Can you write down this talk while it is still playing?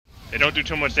They don't do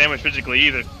too much damage physically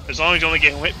either, as long as you only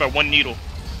get hit by one needle.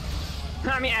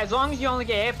 I mean, as long as you only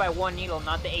get hit by one needle,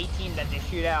 not the 18 that they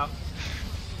shoot out.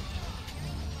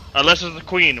 Unless it's the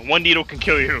queen, one needle can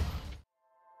kill you.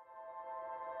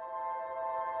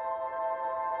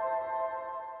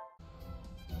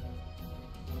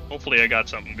 Hopefully I got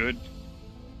something good.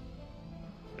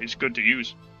 At least good to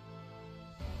use.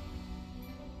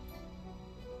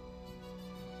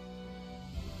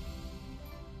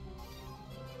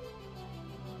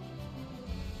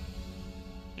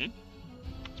 Is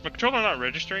my controller not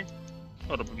registering?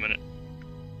 Hold up a minute.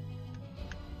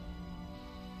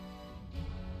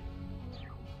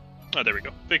 Oh, there we go.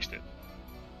 Fixed it.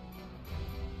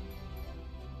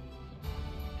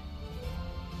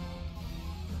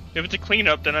 If it's a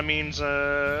cleanup, then that means,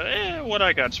 what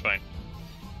I got's fine.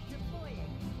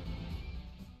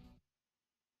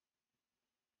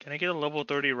 Can I get a level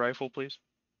 30 rifle, please?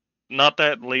 Not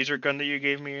that laser gun that you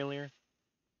gave me earlier.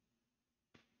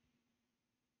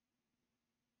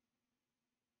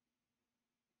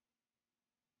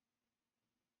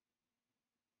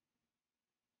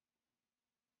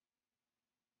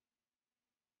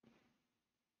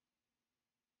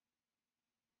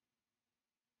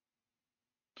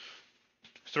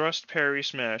 Thrust, parry,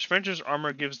 smash. French's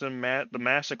armor gives them the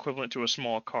mass equivalent to a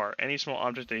small car. Any small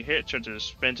object they hit, such as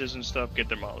fences and stuff, get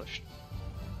demolished.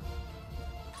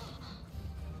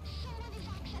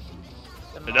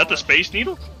 Is that the Space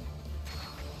Needle?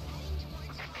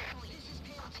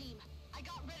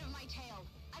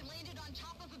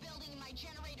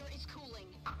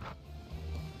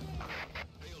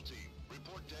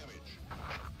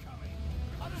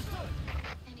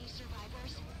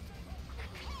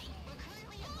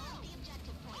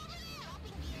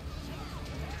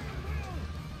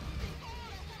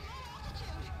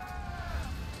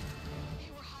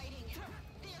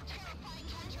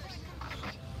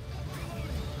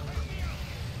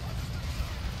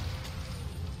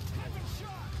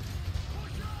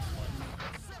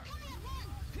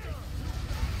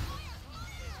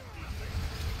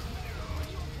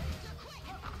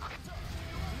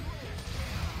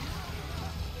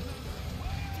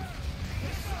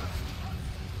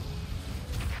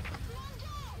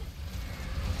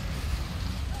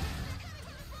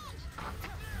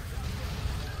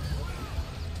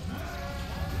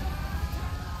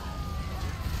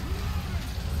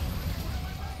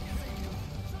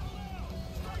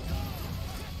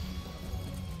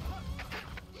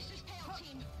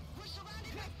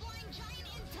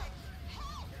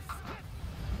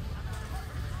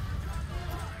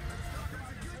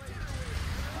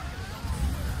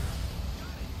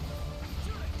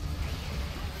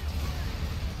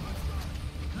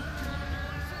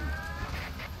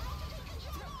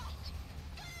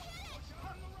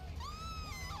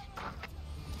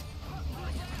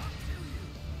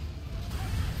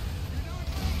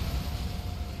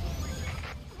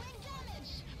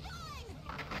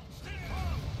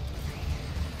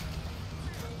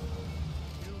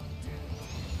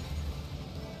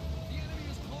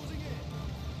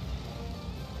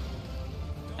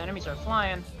 Enemies are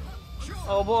flying.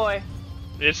 Oh boy.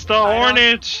 It's the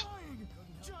Hornet!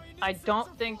 I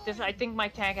don't think this. I think my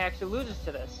tank actually loses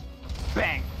to this.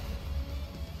 Bang.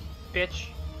 Bitch.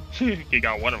 He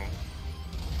got one of them.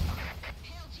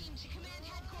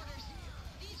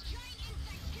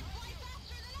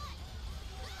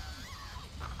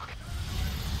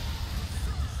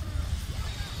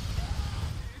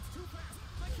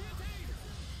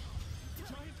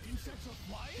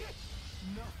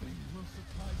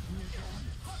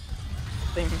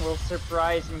 Thing will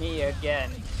surprise me again.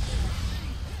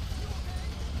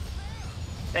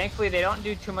 Thankfully, they don't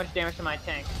do too much damage to my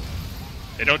tank.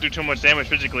 They don't do too much damage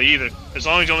physically either, as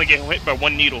long as you only get hit by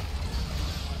one needle.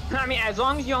 I mean, as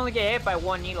long as you only get hit by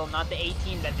one needle, not the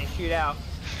 18 that they shoot out.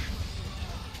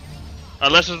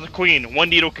 Unless it's the queen, one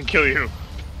needle can kill you.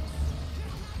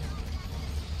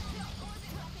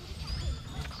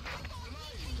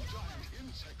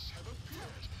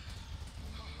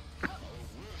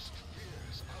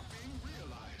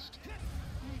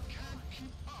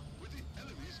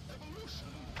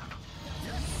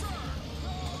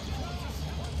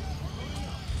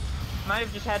 Might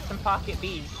have just had some pocket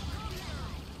bees.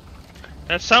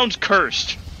 That sounds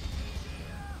cursed.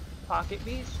 Pocket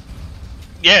bees?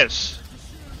 Yes.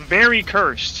 Very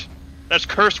cursed. That's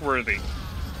curse-worthy.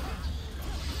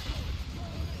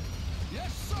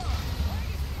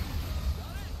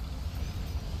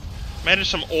 Imagine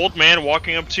some old man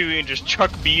walking up to you and just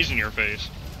chuck bees in your face.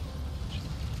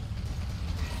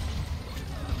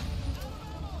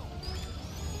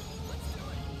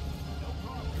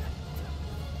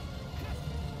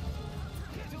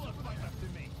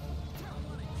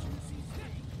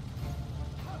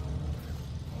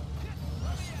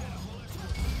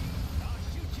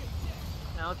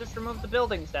 I'll just remove the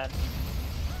buildings then.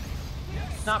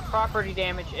 It's not property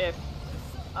damage if,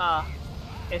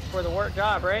 it's for the work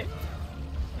job, right?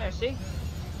 There, see?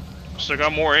 Still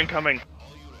got more incoming.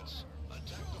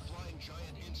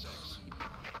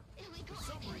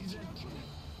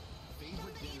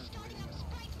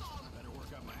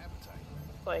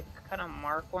 Like, kind of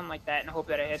mark one like that and hope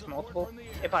that it hits multiple.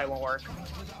 It probably won't work.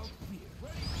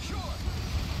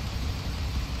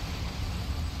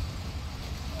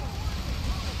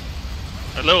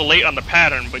 A little late on the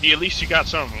pattern, but at least you got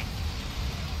some of them.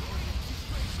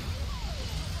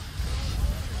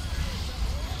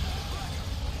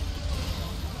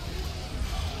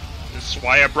 This is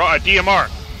why I brought a DMR.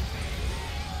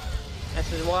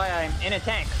 This is why I'm in a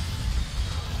tank.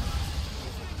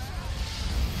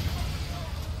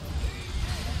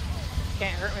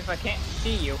 Can't hurt me if I can't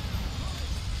see you.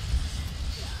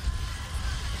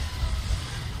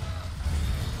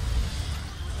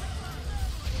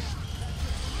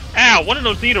 Ow, one of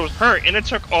those needles hurt and it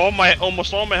took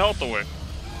almost all my health away.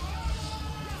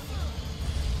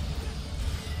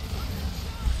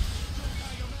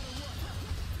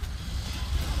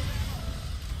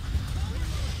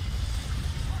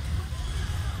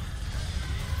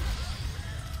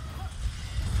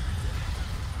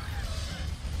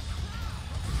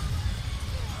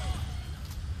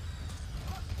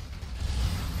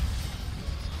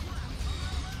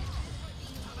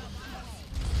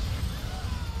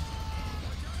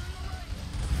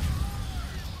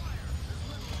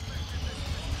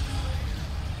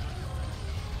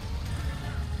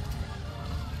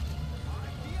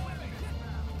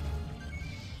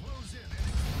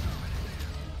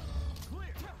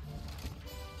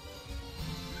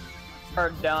 Are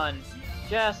done.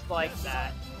 Just like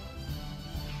that.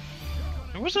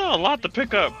 There wasn't a lot to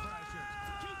pick up.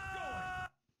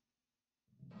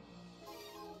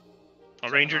 A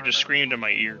ranger just screamed in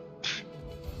my ear.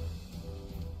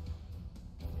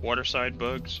 Waterside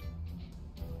bugs.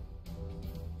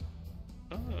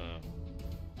 Oh.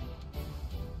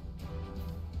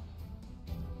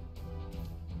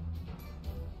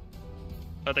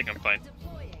 I think I'm fine.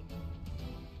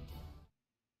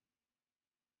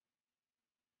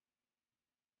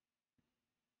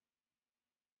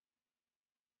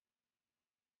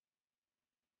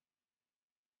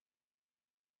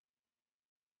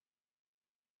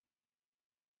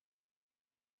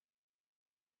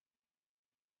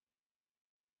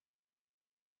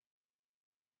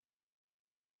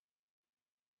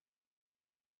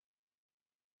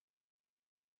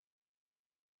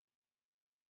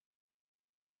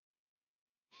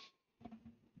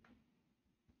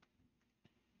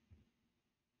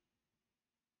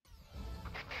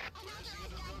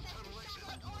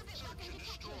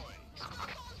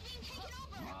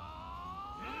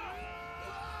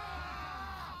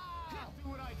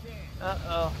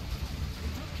 Uh-oh.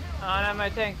 Oh, not my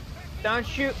tank. Don't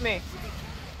shoot me.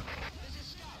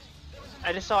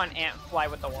 I just saw an ant fly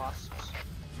with the wasps.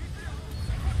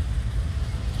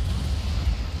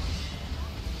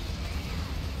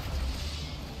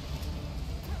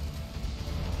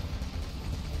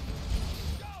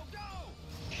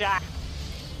 Shot.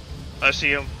 I see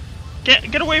him.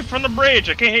 Get away from the bridge!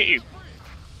 I can't hit you.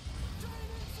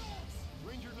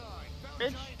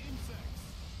 Bitch.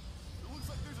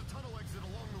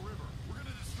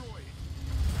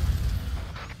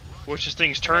 Which this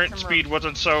thing's turret speed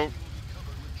wasn't so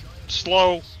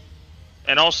slow,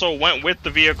 and also went with the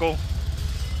vehicle.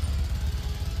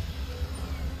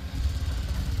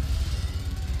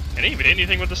 Can I even hit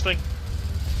anything with this thing?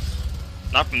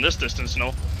 Not from this distance,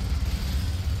 no.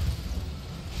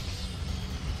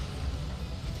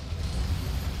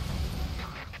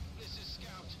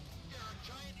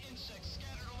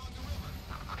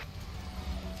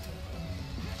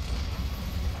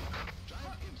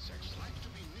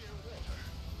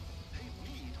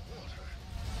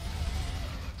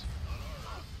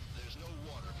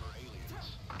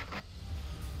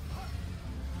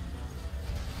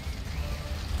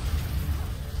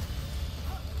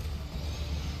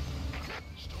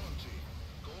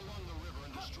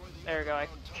 There we go, I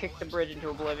kicked the bridge into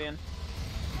oblivion.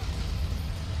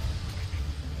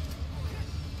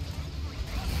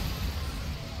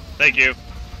 Thank you.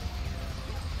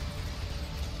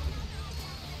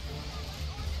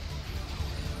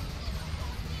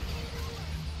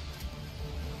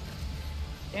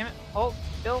 Damn it, hold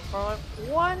still for like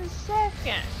 1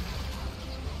 second.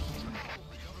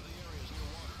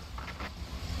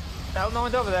 No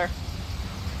one's over there.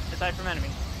 Aside from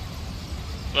enemies.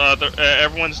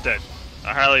 Everyone's dead.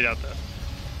 I highly doubt that.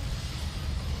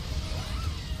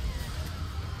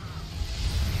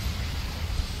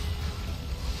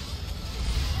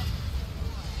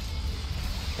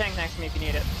 tank next to me if you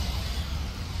need it.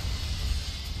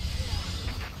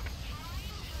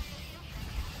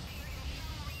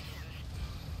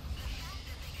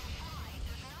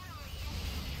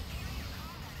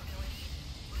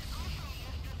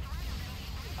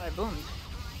 I boomed.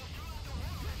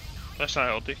 That's not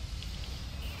healthy.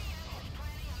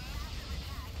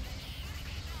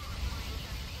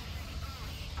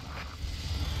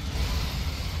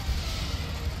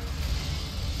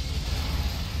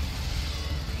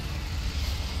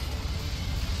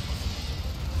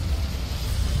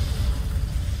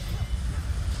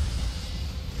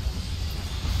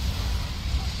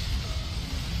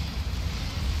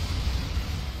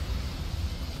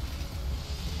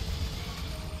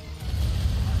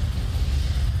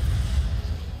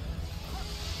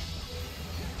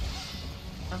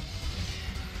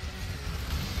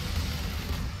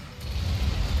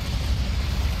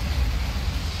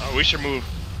 Oh, we should move.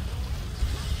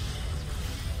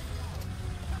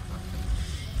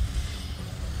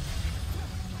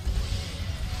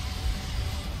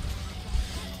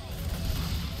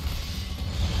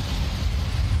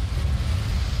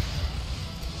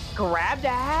 Grabbed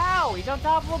how? He's on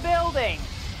top of a building.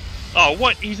 Oh,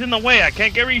 what? He's in the way. I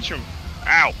can't reach him.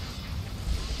 Ow.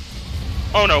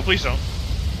 Oh no, please don't.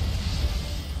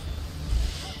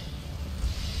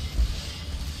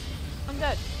 I'm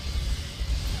dead.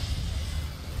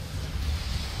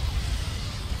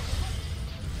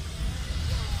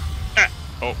 Ah.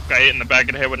 Oh, got hit in the back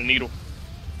of the head with a needle.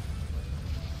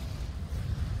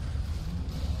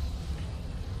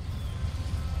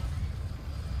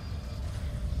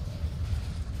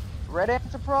 Red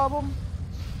ant's a problem?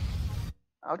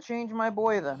 I'll change my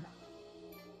boy then.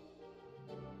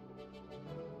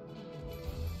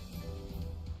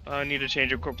 I need to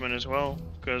change equipment as well,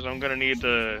 because I'm gonna need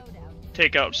to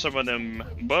take out some of them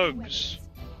bugs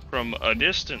from a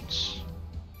distance.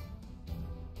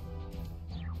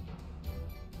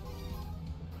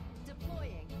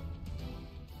 Deploying.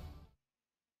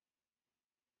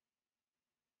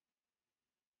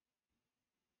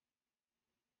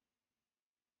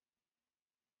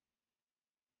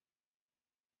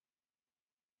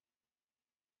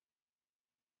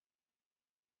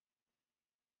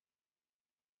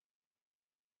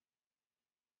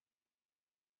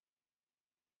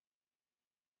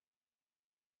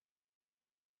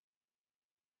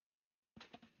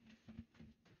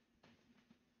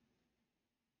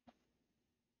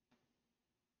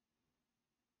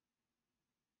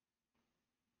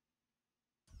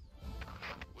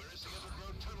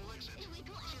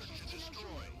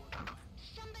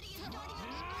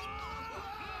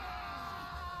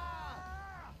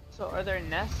 So are there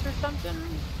nests or something?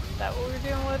 Is that what we're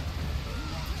dealing with?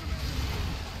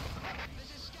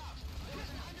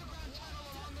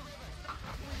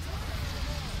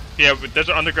 Yeah, but there's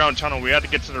an underground tunnel. We have to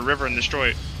get to the river and destroy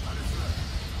it.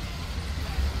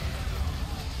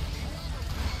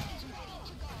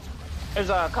 There's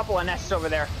a couple of nests over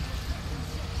there.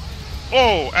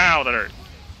 Oh, ow, that hurt.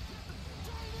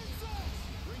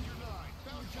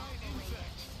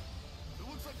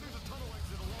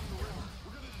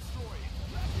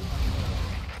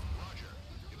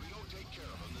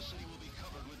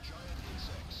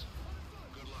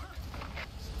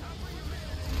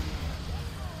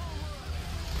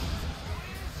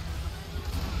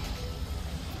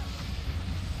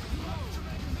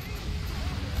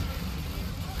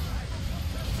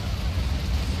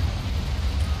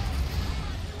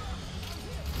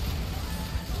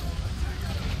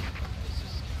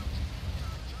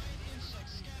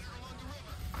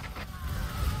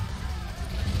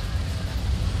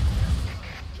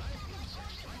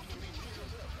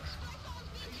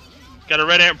 Got a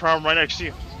red ant problem right next to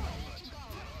you.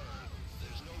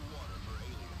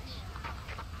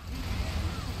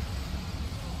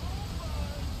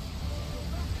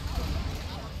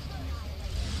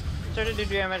 Started to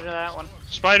do damage to that one.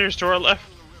 Spiders to our left.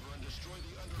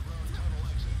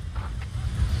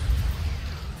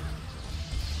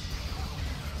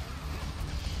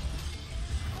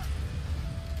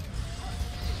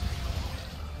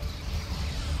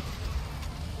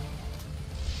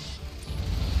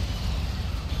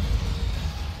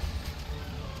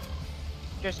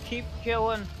 Just keep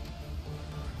killing.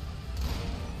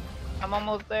 I'm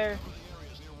almost there.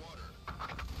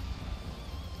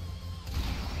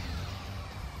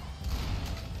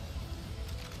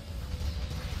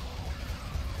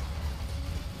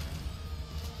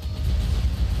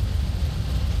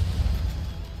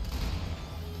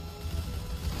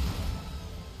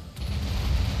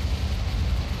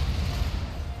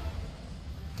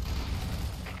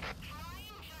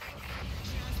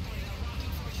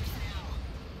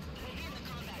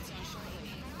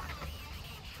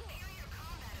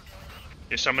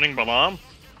 Is summoning Balam?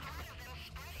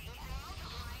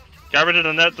 Got rid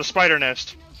of the spider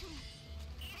nest.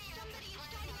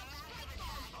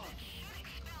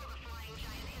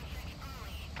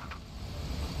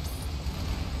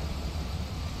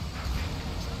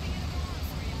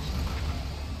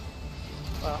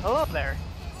 Well, hello there.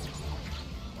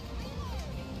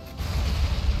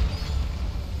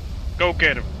 Go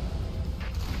get him.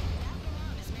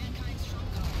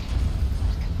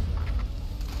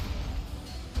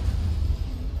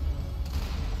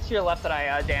 To your left that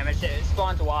I damaged it. It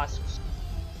spawns wasps.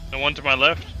 The one to my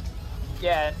left?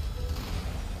 Yeah.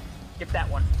 Get that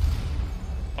one.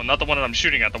 Oh, not the one that I'm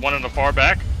shooting at. The one in the far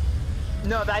back?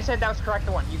 No, I said that was correct.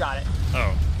 The one. You got it.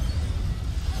 Oh.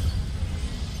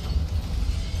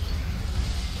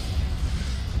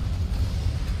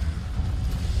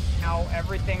 Ow,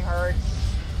 everything hurts.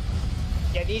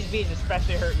 Yeah, these bees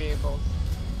especially hurt vehicles.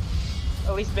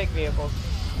 At least big vehicles.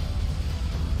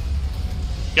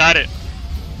 Got it.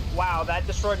 Wow, that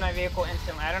destroyed my vehicle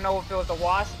instantly. I don't know if it was the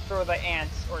wasps or the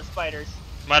ants or spiders.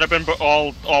 Might have been all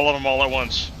of them all at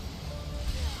once.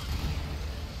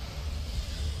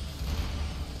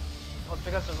 Well, it's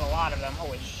because there's a lot of them.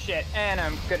 Holy shit. And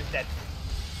I'm good as dead.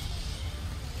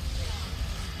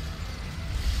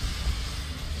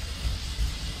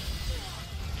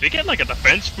 Do they get like a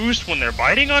defense boost when they're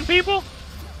biting on people?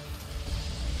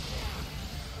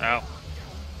 Ow.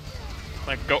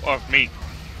 Like, go off me.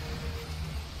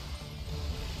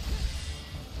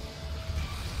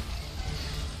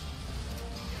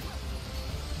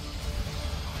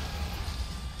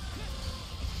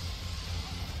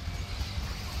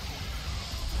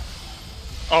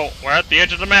 Oh, we're at the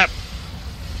edge of the map.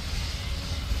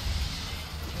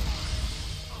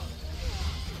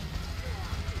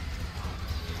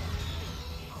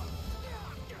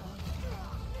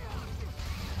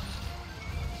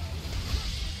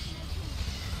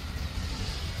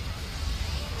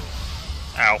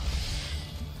 Ow.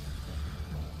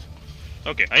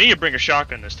 Okay, I need to bring a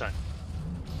shotgun this time.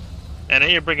 And I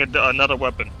need to bring another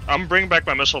weapon. I'm bringing back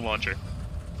my missile launcher.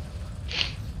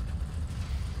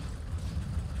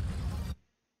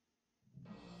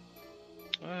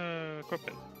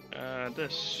 Equipment.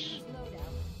 This.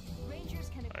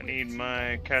 I need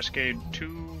my Cascade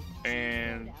 2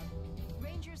 and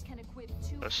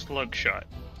a slug shot.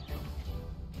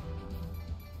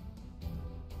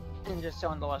 And just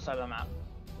on the left side of the map.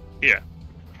 Yeah.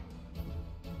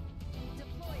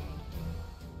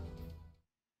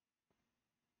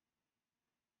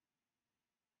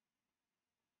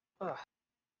 Ugh.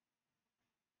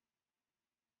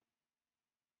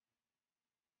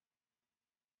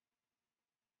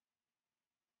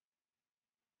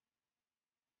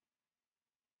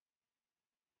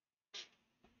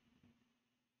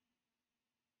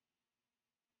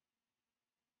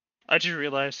 I just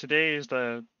realized today is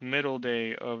the middle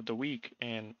day of the week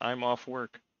and I'm off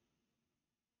work.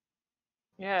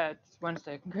 Yeah, it's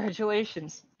Wednesday.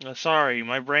 Congratulations. Sorry,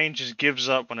 my brain just gives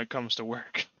up when it comes to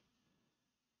work.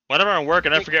 Whenever I'm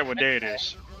working, I forget what day it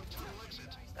is.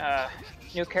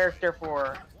 New character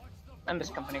for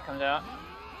Limbus Company comes out.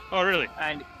 Oh, really?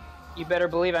 And you better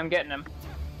believe I'm getting him.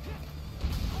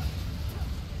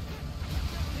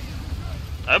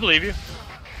 I believe you.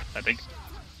 I think.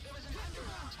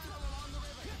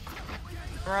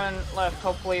 Run left,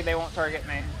 hopefully they won't target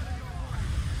me.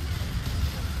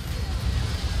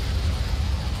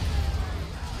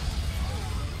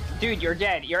 Dude, you're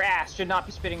dead. Your ass should not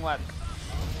be spitting web.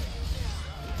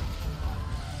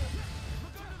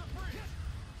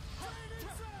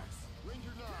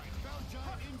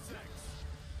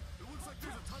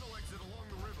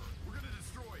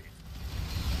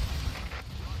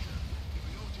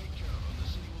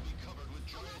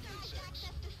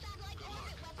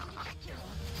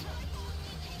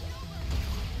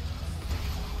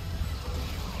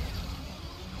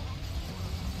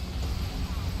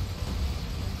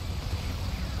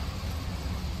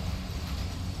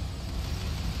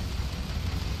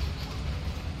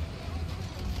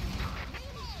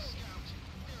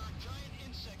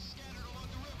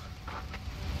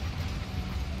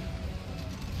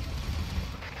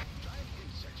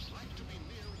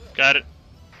 Got it.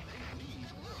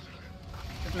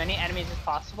 As many enemies as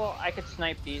possible, I could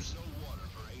snipe these.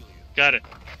 Got it.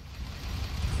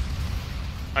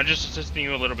 I'm just assisting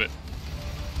you a little bit.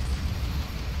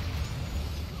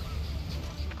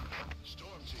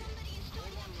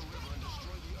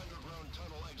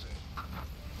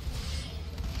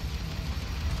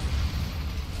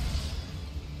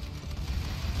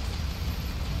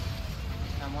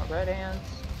 No more red ants.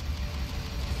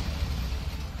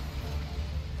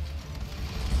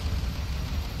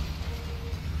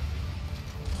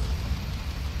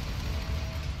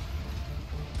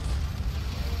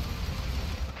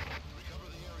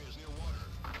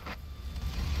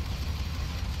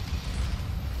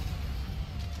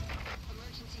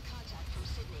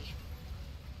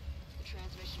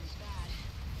 transmission is bad.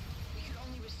 We could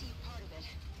only receive part of it.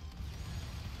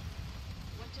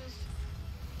 What does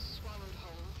swallowed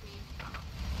whole mean?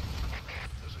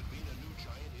 Does it mean a new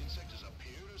giant insect has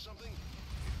appeared or something?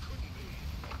 It couldn't be.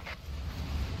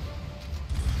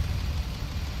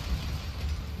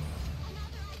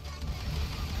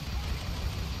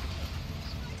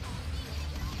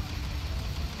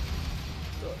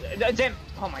 Zim!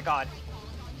 Oh my god.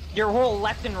 Your whole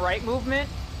left and right movement?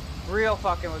 Real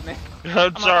fucking with me. I'm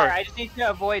Like, sorry. alright, I just need to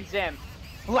avoid Zim.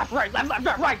 Left, right, left,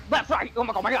 left, right, left, right! Oh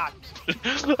my god,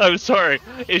 I'm sorry.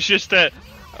 It's just that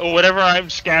whenever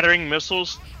I'm scattering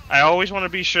missiles, I always want to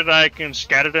be sure that I can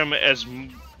scatter them as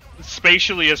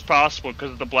spatially as possible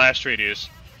because of the blast radius.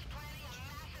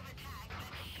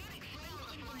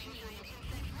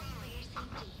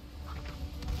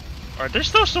 Are there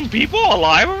still some people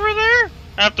alive over there?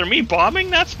 After me bombing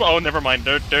that spot? Oh, never mind.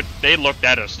 They looked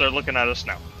at us. They're looking at us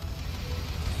now.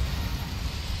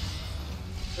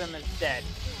 Zim is dead.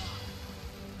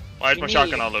 Why is my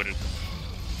shotgun all loaded?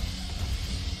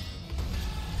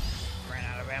 Ran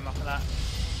out of ammo for that.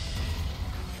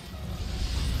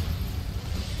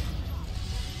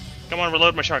 Come on,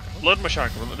 reload my shotgun. Reload my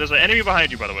shotgun. There's an enemy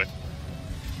behind you, by the way.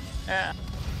 Yeah.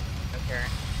 Okay.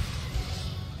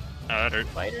 Oh, that hurt.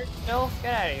 Fighter? No,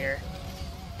 get out of here.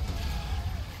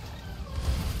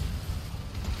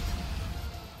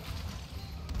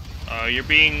 You're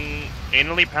being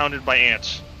anally pounded by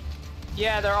ants.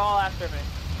 Yeah, they're all after me.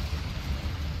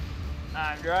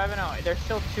 I'm driving out. There's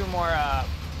still 2 more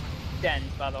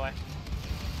dens, by the way.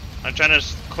 I'm trying to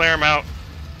clear them out.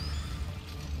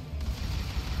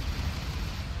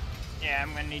 Yeah,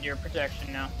 I'm gonna need your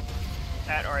protection now.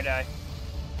 That or I die.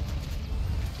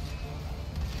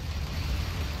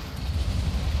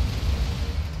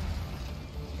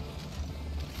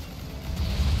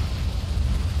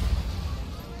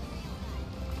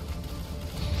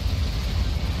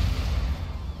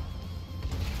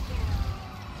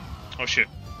 Oh shit!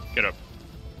 Get up.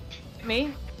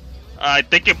 Me? I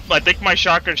think my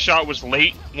shotgun shot was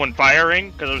late when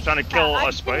firing because I was trying to kill I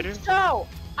a spider. think so!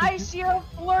 I see a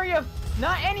flurry of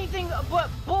not anything but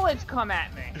bullets come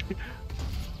at me.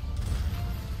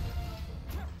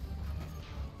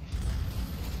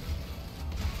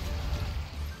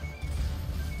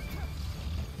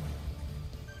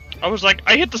 I was like,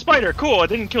 I hit the spider, cool, I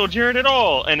didn't kill Jared at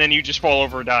all, and then you just fall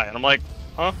over and die, and I'm like,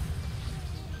 huh?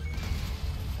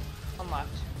 I'm left.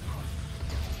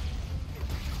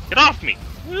 Get off me!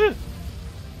 Ugh.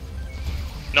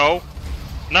 No.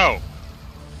 No.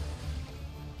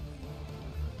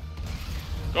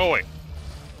 Go away.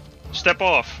 Step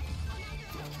off.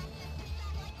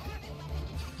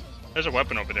 There's a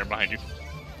weapon over there behind you.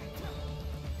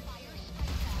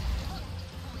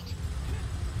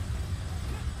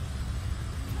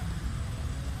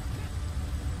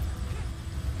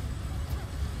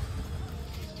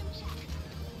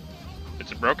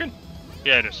 Is it broken?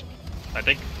 Yeah, it is. I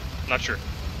think. Not sure.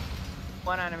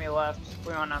 1 enemy left.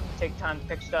 We don't have to take time to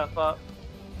pick stuff up.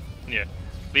 Yeah.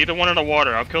 Leave the one in the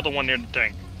water. I'll kill the one near the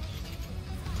tank.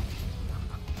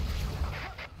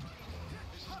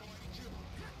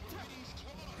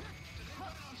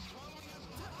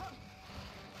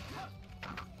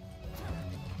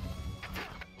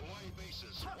 Hawaii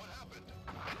bases, what happened?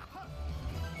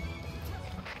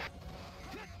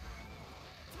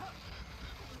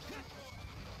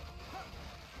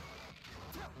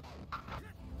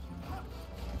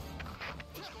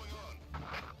 What's going on?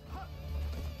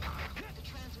 The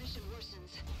transmission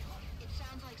worsens. It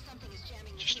sounds like something is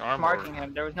jamming the Just signal. armor. Marking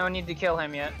him. There was no need to kill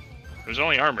him yet. There's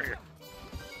only armor here.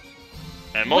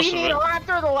 And most of it.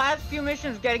 After the last few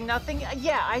missions getting nothing,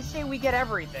 yeah, I say we get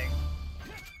everything.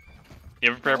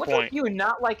 You have a fair What's point. with you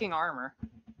not liking armor?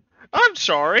 I'm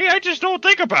sorry, I just don't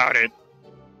think about it.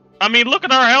 I mean, look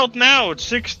at our health now. It's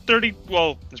 630.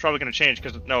 Well, it's probably going to change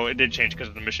because no, it did change because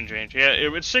of the mission change. Yeah,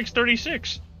 it's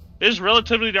 636. This is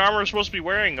relatively the armor we're supposed to be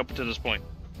wearing up to this point.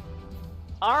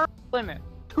 Armor limit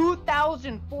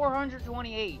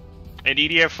 2,428. In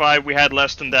EDF 5, we had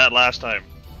less than that last time.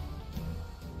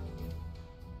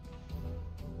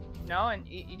 No, in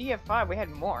EDF 5 we had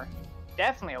more.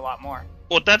 Definitely a lot more.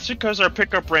 Well, that's because our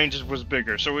pickup range was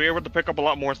bigger, so we were able to pick up a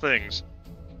lot more things.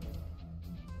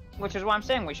 Which is why I'm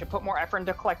saying we should put more effort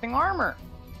into collecting armor.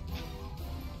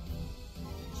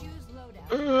 Choose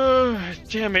loadout.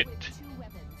 Damn it. With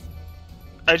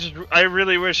 2 weapons. I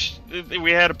really wish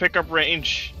we had a pickup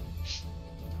range.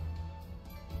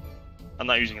 I'm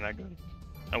not using that gun.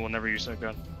 I will never use that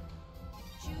gun.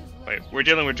 Choose Wait, loadout. we're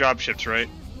dealing with drop ships, right?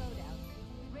 Choose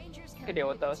loadout. Rangers Could deal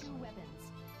with carry those. 2 weapons.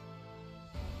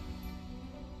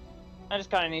 I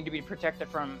just kind of need to be protected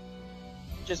from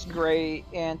just gray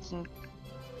ants and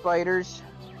spiders.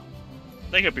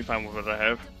 I think I'll be fine with what I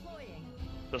have.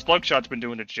 The slug shot's been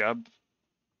doing its job.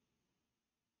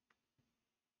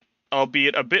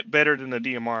 Albeit a bit better than the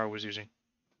DMR I was using.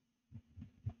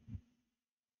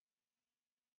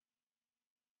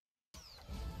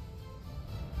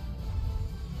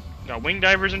 Got wing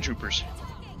divers and troopers.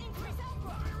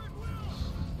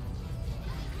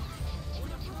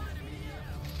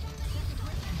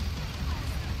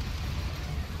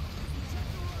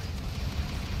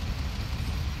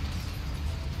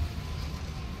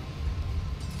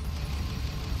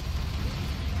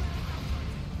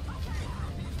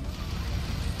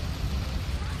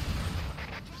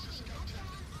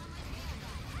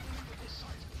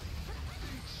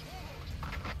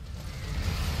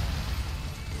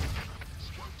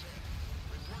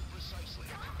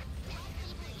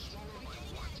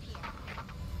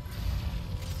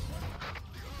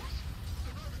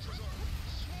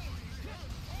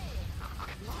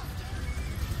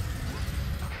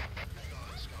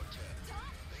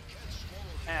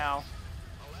 Ow.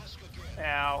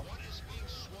 Ow.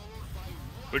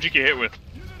 What'd you get hit with?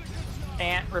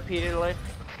 Ant repeatedly.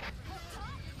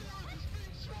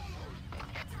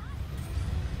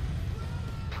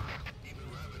 Even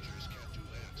Ravagers can't do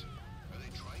that. Are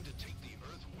they trying to take the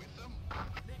Earth with them?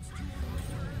 Nothing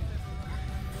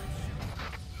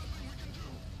we can do.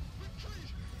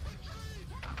 Retreat! Retreat!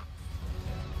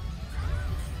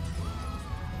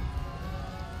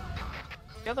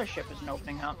 The other ship isn't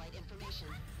opening up.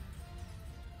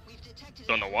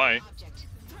 Don't know why. It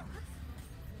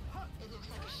looks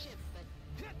like a ship, but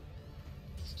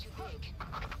it's too big.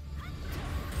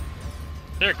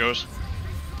 There it goes.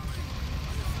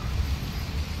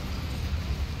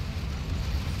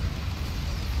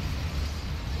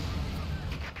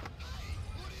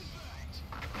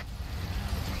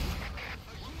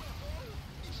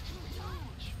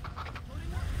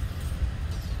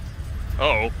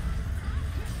 Uh-oh.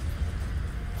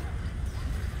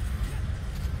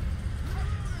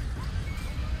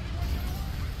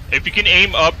 If you can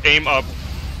aim up, aim up.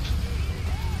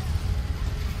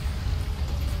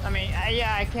 I mean,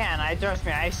 yeah, I can. Trust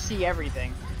me, I see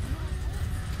everything.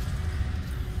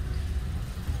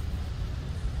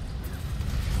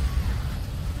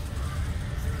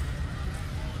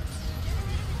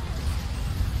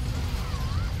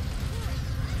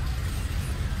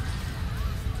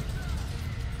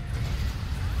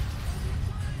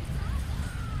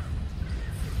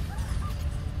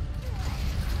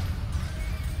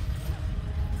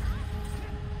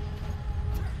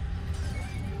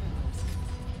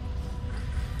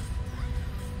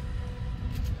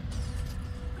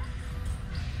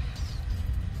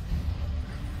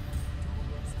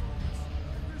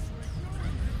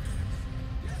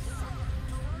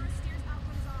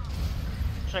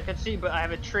 Which I could see, but I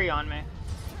have a tree on me.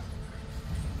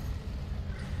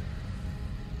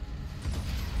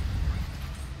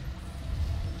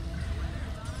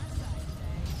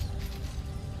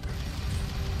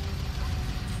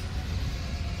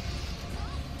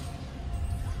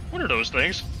 What are those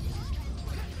things?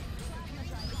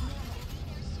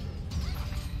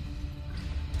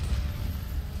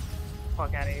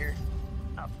 Fuck out of here.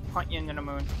 I'll punt you into the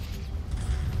moon.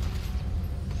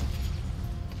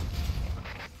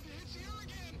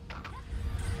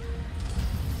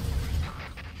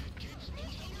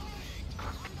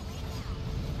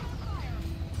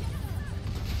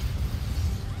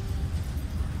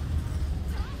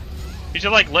 These are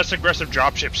like less aggressive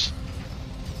dropships.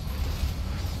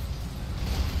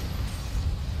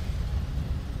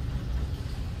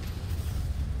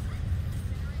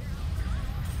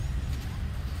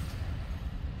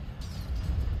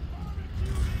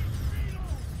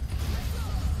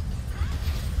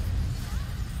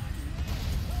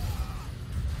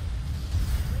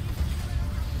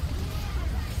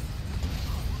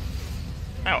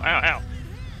 Ow, ow, ow.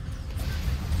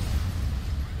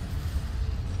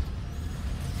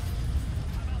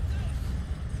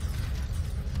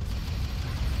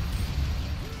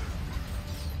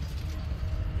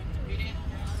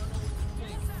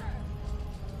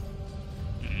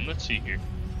 Let's see here.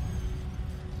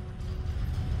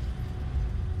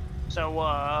 So,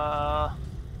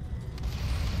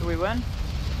 do we win?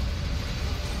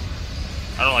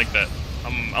 I don't like that.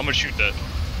 I'm gonna shoot that.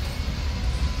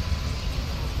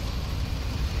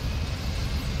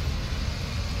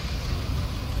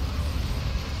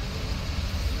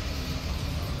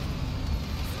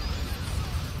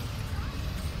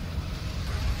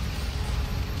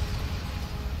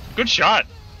 Good shot.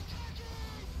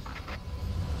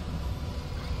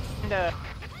 And,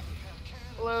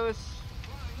 close.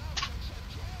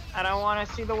 I don't want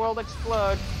to see the world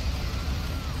explode.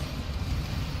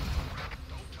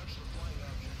 Don't touch the flying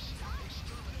objects.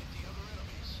 Exterminate the other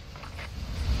enemies.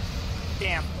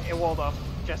 Damn, it walled off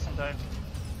just in time.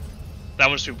 That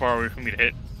was too far away for me to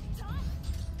hit.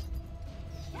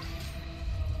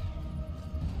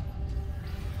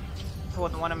 For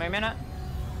the one in a minute.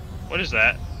 What is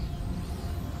that?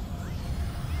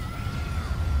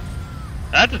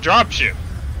 That's a dropship.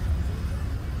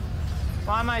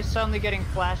 Why am I suddenly getting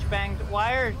flashbanged?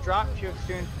 Why are dropships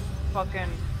doing fucking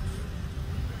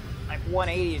like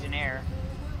 180s in air?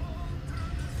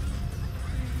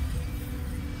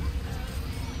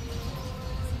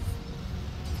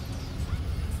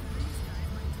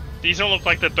 These don't look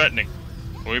like they're threatening.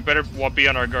 We better be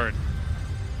on our guard.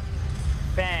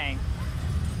 Bang.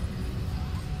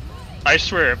 I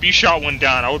swear, if you shot one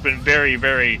down, I would have been very,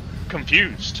 very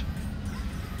confused.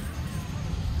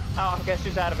 Oh, I guess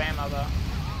who's out of ammo though?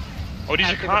 Oh, these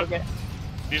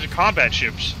are combat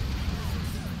ships.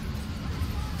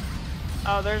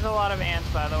 Oh, there's a lot of ants,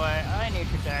 by the way. I need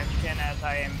protection as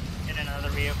I am in another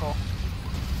vehicle.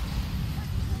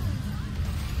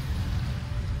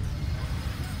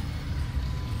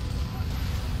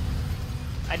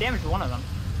 I damaged one of them.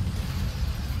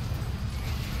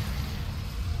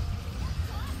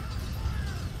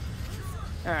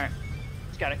 Alright.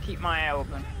 Just gotta keep my eye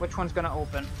open. Which one's gonna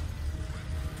open?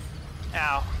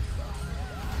 Ow.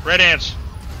 Red ants.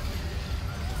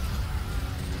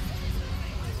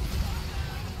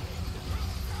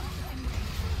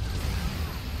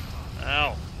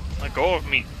 Ow. Let go of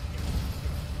me.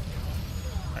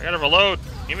 I gotta reload.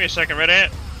 Give me a second, red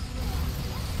ant.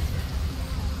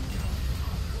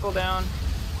 Cool down.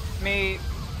 Me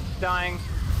dying.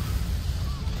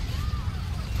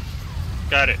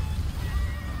 Got it.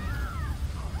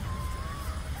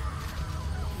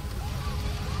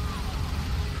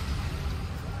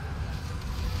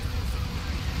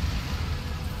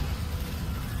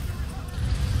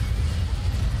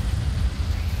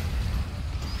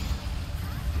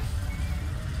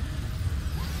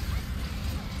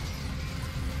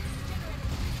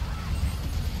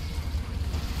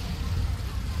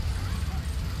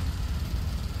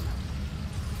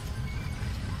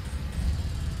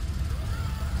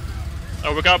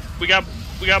 Oh,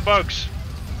 we got bugs.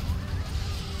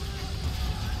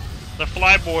 The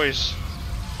fly boys.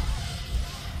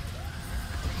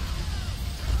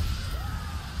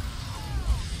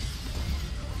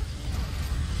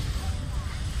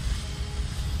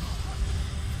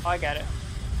 Oh, I got it.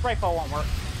 Rifle won't work.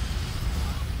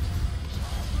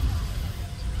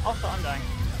 Also, I'm dying.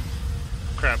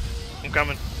 Crap. I'm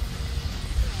coming.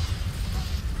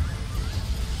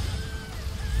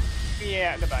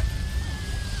 Yeah, goodbye.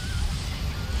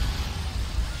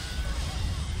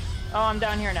 Oh, I'm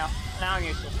down here now. Now I'm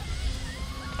useless.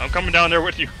 I'm coming down there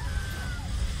with you.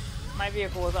 My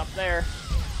vehicle was up there.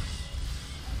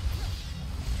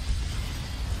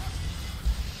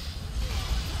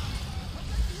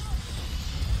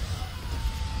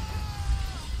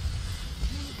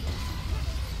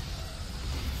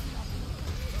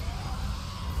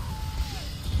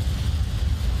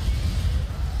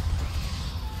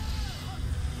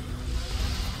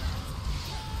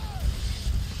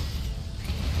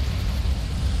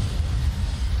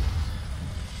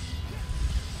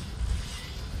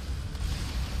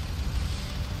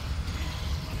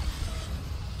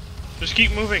 Just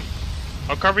keep moving.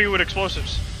 I'll cover you with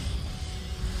explosives.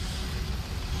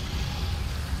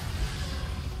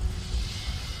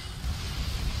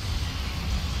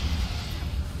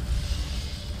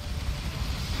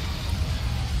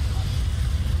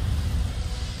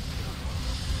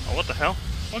 Oh, what the hell?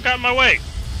 What got in my way?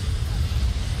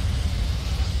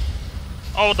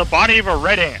 Oh, the body of a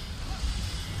red ant.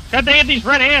 God dang it, these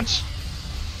red ants!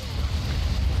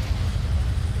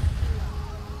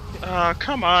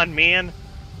 Come on, man.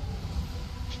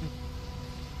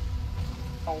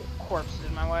 Oh, corpse is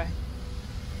in my way.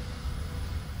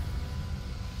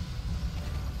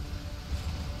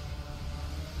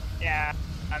 Yeah,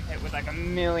 I'm hit with like a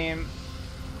million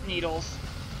needles.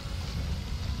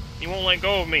 You won't let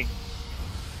go of me.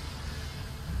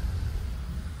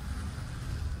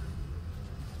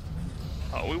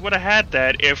 Oh, we would have had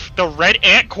that if the red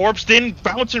ant corpse didn't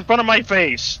bounce in front of my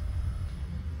face.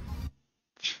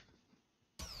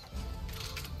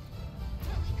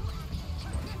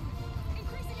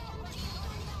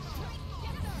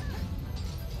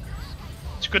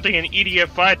 It's a good thing in EDF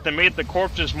fight they made the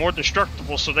corpses more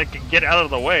destructible so they could get out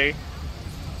of the way.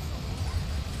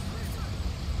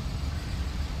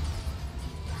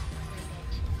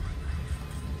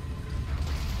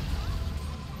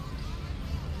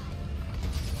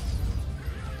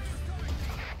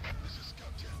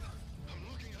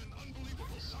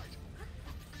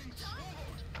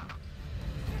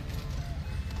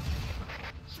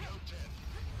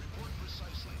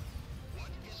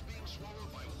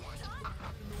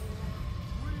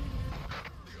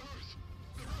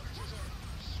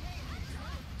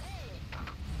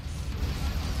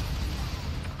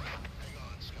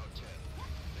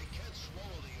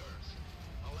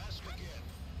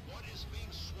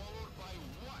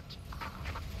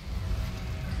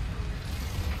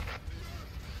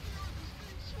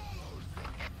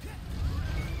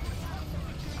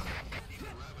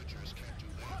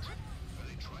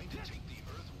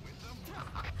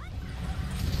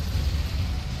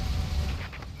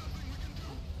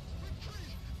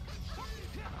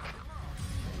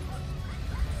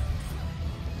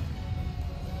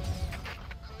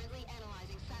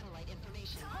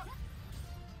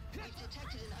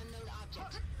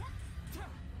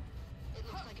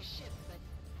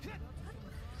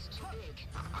 take.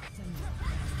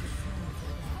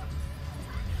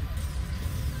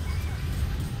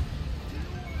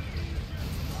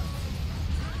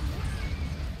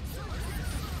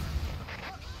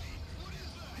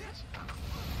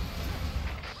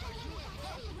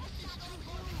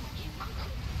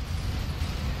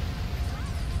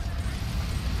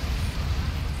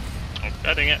 Oh,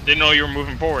 God dang it. Didn't know you were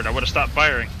moving forward. I would have stopped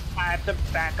firing. I have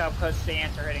to back up because the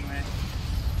ants are hitting me.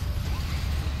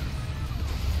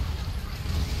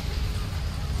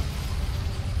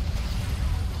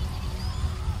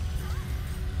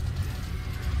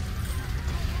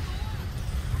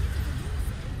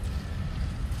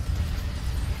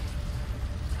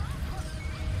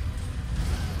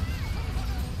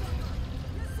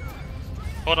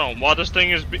 Hold on. While this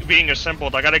thing is being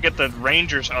assembled, I gotta get the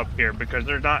Rangers up here because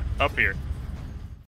they're not up here.